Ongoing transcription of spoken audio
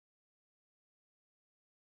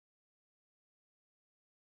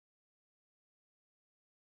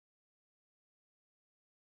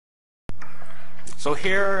So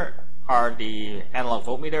here are the analog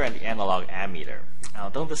voltmeter and the analog ammeter. Now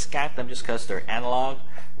don't discount them just because they're analog.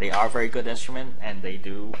 They are very good instruments and they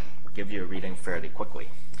do give you a reading fairly quickly.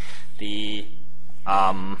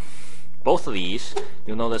 Both of these,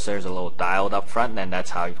 you'll notice there's a little diode up front, and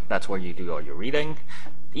that's where you do all your reading.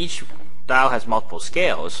 Each dial has multiple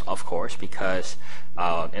scales, of course, because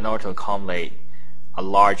in order to accommodate a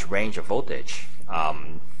large range of voltage,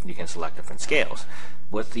 you can select different scales.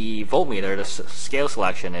 With the voltmeter, the scale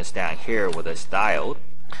selection is down here with this diode.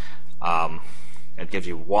 It gives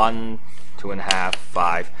you 1, 2.5,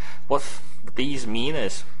 5. What these mean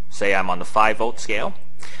is, say I'm on the 5 volt scale.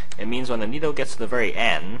 It means when the needle gets to the very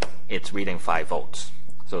end, it's reading 5 volts.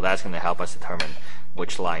 So that's going to help us determine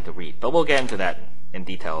which line to read. But we'll get into that in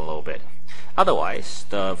detail a little bit. Otherwise,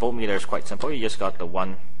 the voltmeter is quite simple. You just got the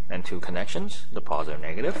 1 and 2 connections, the positive and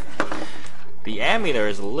negative. The ammeter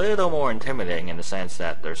is a little more intimidating in the sense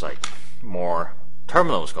that there's like more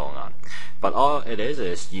terminals going on. But all it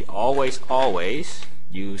is you always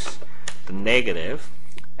use the negative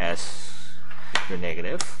as your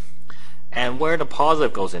negative. And where the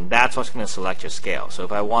positive goes in, that's what's going to select your scale. So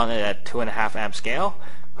if I want it at 2.5 amp scale,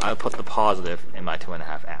 I'll put the positive in my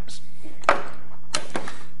 2.5 amps.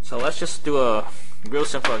 So let's just do a real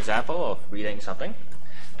simple example of reading something.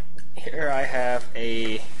 Here I have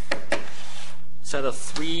a set of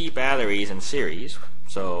 3 batteries in series.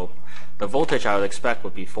 So the voltage I would expect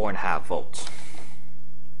would be 4.5 volts.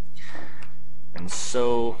 And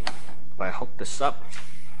so if I hook this up,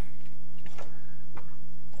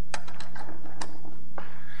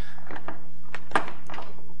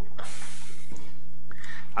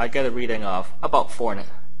 I get a reading of about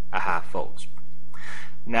 4.5 volts.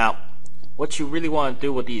 Now, what you really want to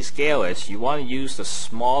do with these scales is you want to use the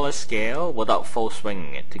smallest scale without full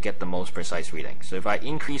swinging it to get the most precise reading. So if I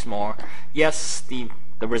increase more, yes, the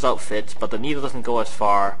result fits, but the needle doesn't go as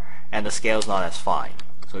far and the scale is not as fine.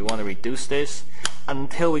 So we want to reduce this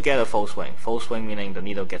until we get a full swing. Full swing meaning the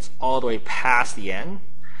needle gets all the way past the end.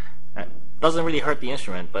 That doesn't really hurt the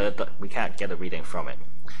instrument, but we can't get a reading from it.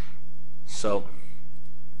 So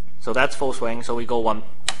that's full swing, so we go one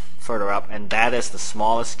further up, and that is the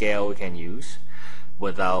smallest scale we can use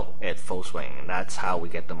without it full swing, and that's how we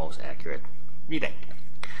get the most accurate reading.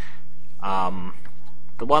 The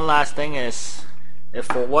one last thing is, if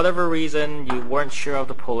for whatever reason you weren't sure of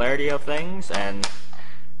the polarity of things and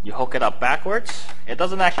you hook it up backwards, it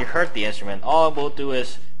doesn't actually hurt the instrument. All it will do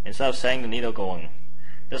is, instead of sending the needle going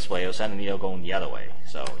this way, it'll send the needle going the other way.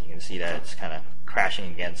 So you can see that it's kind of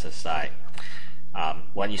crashing against the side.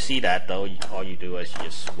 When you see that, though, all you do is you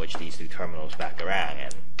just switch these 2 terminals back around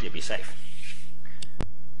and you'll be safe.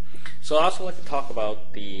 So I also like to talk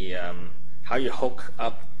about the how you hook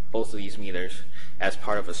up both of these meters as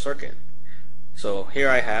part of a circuit. So here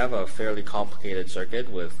I have a fairly complicated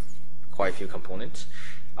circuit with quite a few components.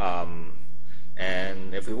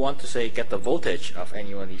 And if we want to, say, get the voltage of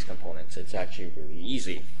any one of these components, it's actually really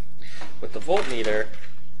easy. With the voltmeter,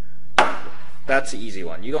 that's the easy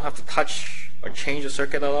one. You don't have to touch or change the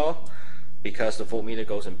circuit at all because the voltmeter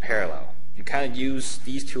goes in parallel. You kind of use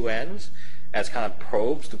these 2 ends as kind of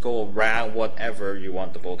probes to go around whatever you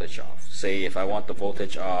want the voltage of. Say if I want the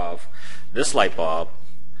voltage of this light bulb,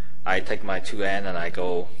 I take my 2 ends and I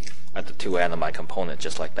go at the 2 ends of my component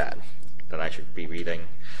just like that. Then I should be reading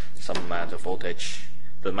some amount of voltage,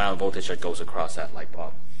 the amount of voltage that goes across that light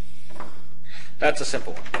bulb. That's a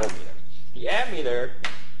simple one, voltmeter. The ammeter,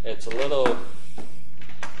 it's a little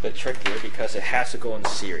bit trickier because it has to go in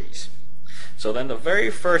series. So then the very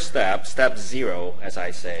first step, step 0, as I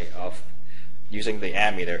say, of using the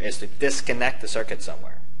ammeter is to disconnect the circuit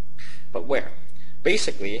somewhere. But where?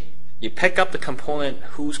 Basically, you pick up the component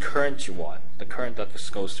whose current you want, the current that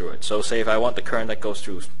goes through it. So say if I want the current that goes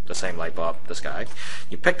through the same light bulb, this guy,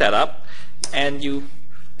 you pick that up and you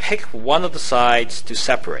pick one of the sides to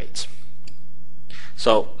separate.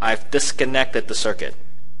 So I've disconnected the circuit.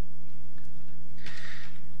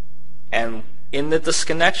 And in the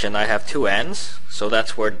disconnection, I have 2 ends, so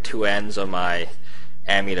that's where the 2 ends of my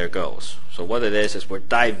ammeter goes. So what it is we're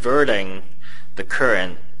diverting the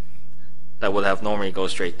current that would have normally go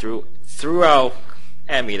straight through our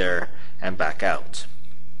ammeter and back out.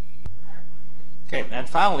 Okay, and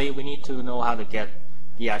finally, we need to know how to get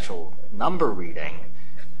the actual number reading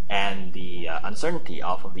and the uncertainty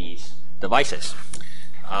off of these devices.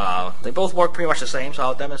 They both work pretty much the same, so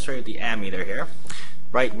I'll demonstrate the ammeter here.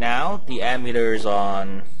 Right now, the ammeter is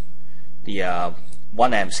on the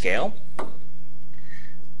 1 amp scale.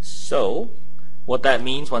 So, what that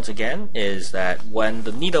means, once again, is that when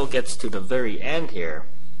the needle gets to the very end here,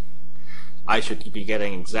 I should be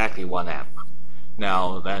getting exactly 1 amp.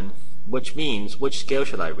 Now, then, which means which scale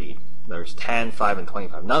should I read? There's 10, 5, and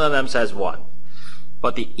 25. None of them says 1.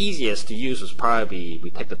 But the easiest to use would probably be we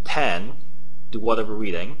take the 10, do whatever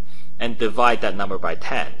reading, and divide that number by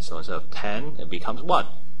 10. So instead of 10, it becomes 1.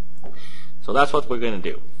 So that's what we're going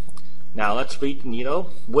to do. Now let's read the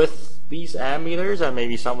needle. With these ammeters and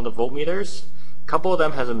maybe some of the voltmeters, a couple of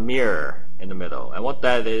them has a mirror in the middle. And what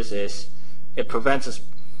that is it prevents this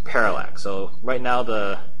parallax. So right now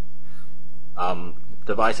the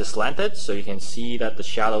device is slanted, so you can see that the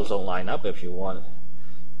shadows don't line up. If you want,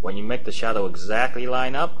 when you make the shadow exactly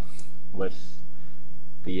line up with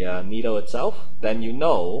the needle itself, then you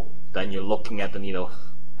know then you're looking at the needle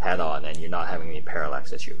head on and you're not having any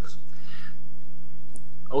parallax issues.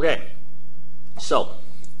 Okay, so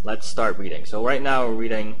let's start reading. So right now we're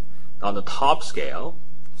reading on the top scale.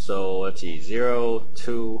 So let's see, 0,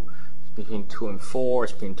 2, between 2 and 4,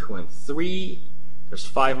 it's between 2 and 3. There's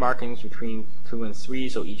 5 markings between 2 and 3,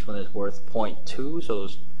 so each one is worth 0.2. So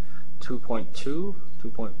it's 2.2,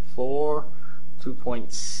 2.4,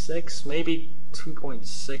 2.6, maybe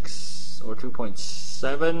 2.6 or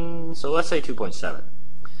 2.7. So let's say 2.7.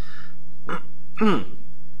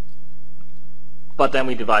 But then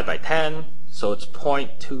we divide by 10, so it's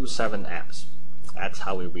 0.27 amps. That's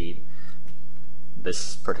how we read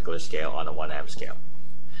this particular scale on a 1 amp scale.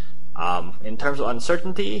 In terms of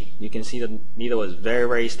uncertainty, you can see the needle is very,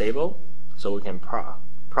 very stable, so we can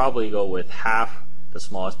probably go with half the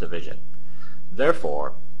smallest division.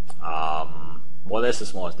 Therefore, what is the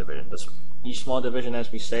smallest division? Each small division,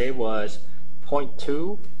 as we say, was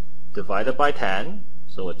 0.2 divided by 10,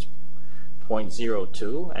 so it's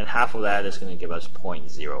 0.02, and half of that is going to give us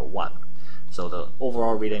 0.01. So the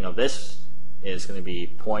overall reading of this is going to be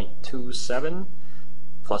 0.27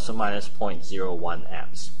 plus or minus 0.01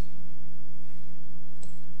 amps.